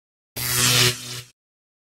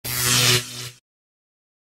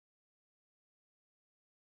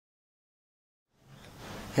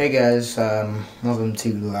Hey guys, welcome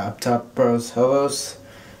to Laptop Bros Hellos.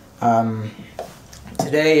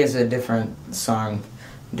 Today is a different song,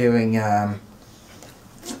 doing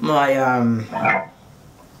my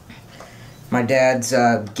dad's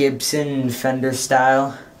Gibson Fender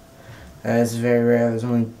style. It's very rare. There's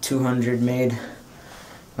only 200 made in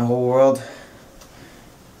the whole world,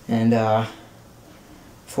 and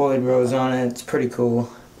Floyd Rose on it. It's pretty cool.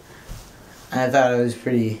 I thought it was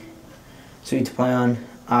pretty sweet to play on.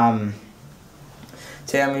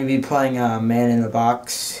 Today I'm going to be playing Man in the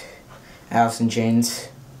Box, Alice in Chains.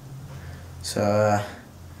 So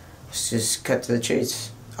let's just cut to the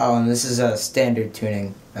chase. Oh, and this is a standard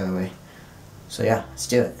tuning, by the way. So yeah, let's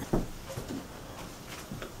do it.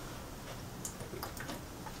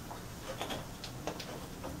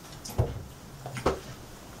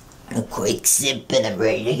 A quick sip and I'm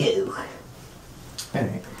ready to go.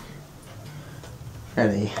 Alright.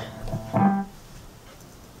 Ready.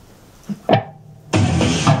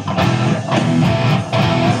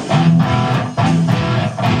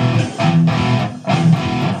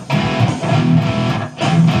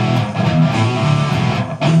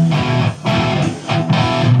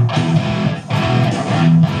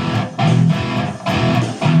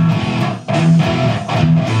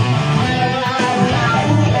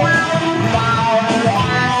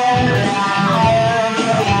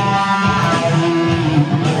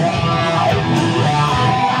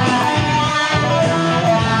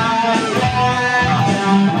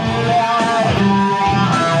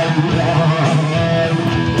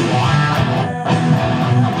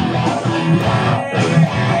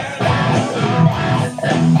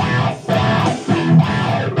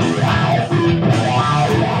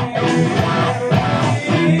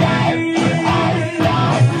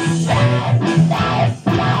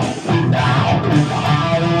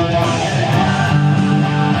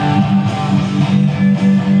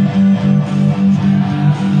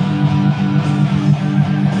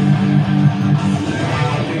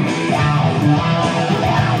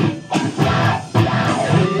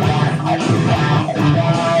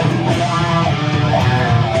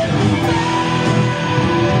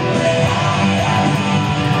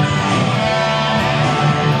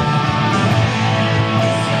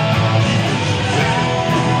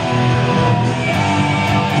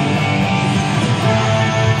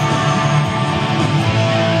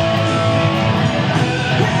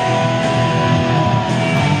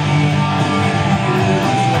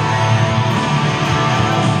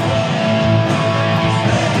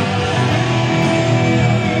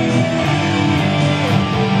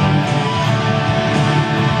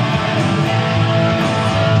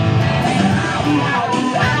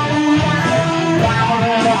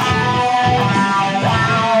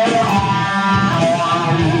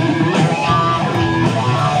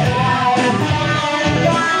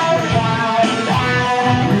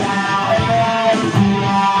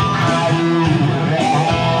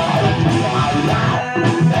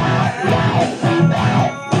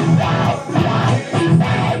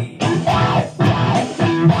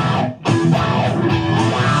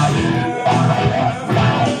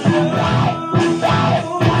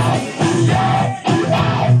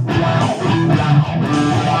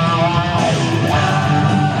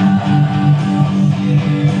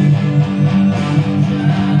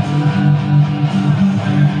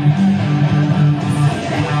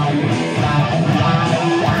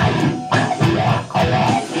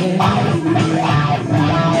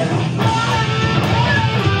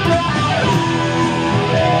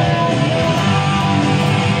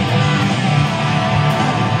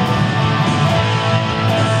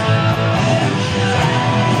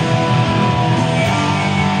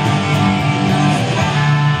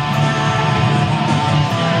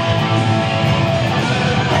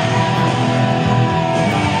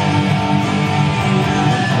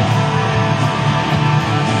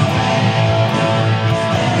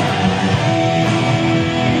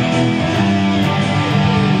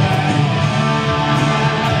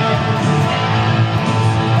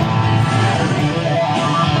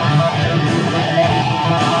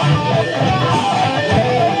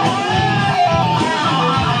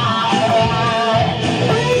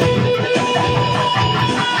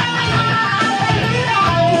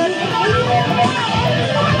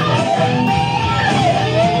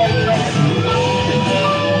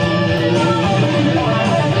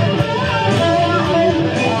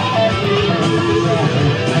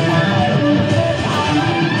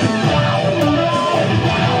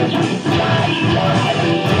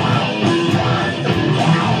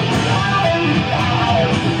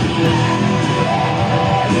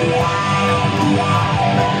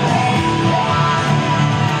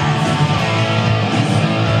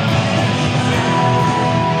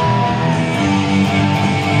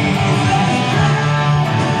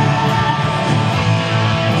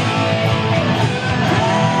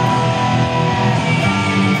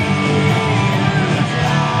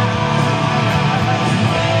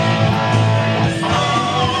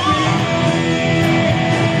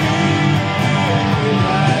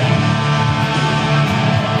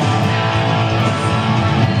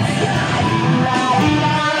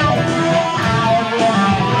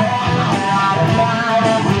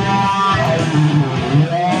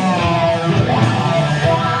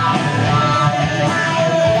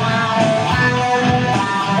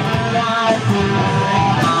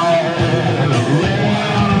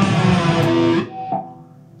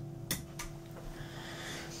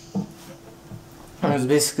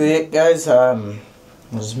 basically it, guys.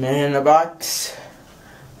 Was Man in a Box.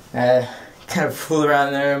 Kind of fool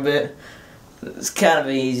around there a bit. It's kind of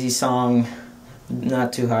an easy song,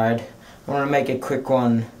 not too hard. I want to make a quick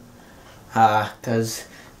one, because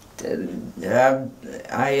I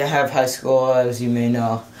have high school, as you may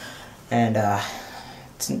know, and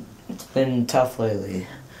it's been tough lately,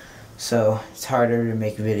 so it's harder to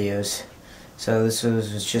make videos. So this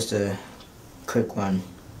was just a quick one.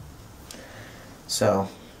 So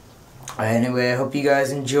anyway, I hope you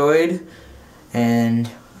guys enjoyed,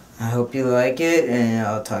 and I hope you like it, and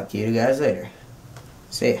I'll talk to you guys later.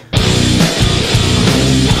 See ya.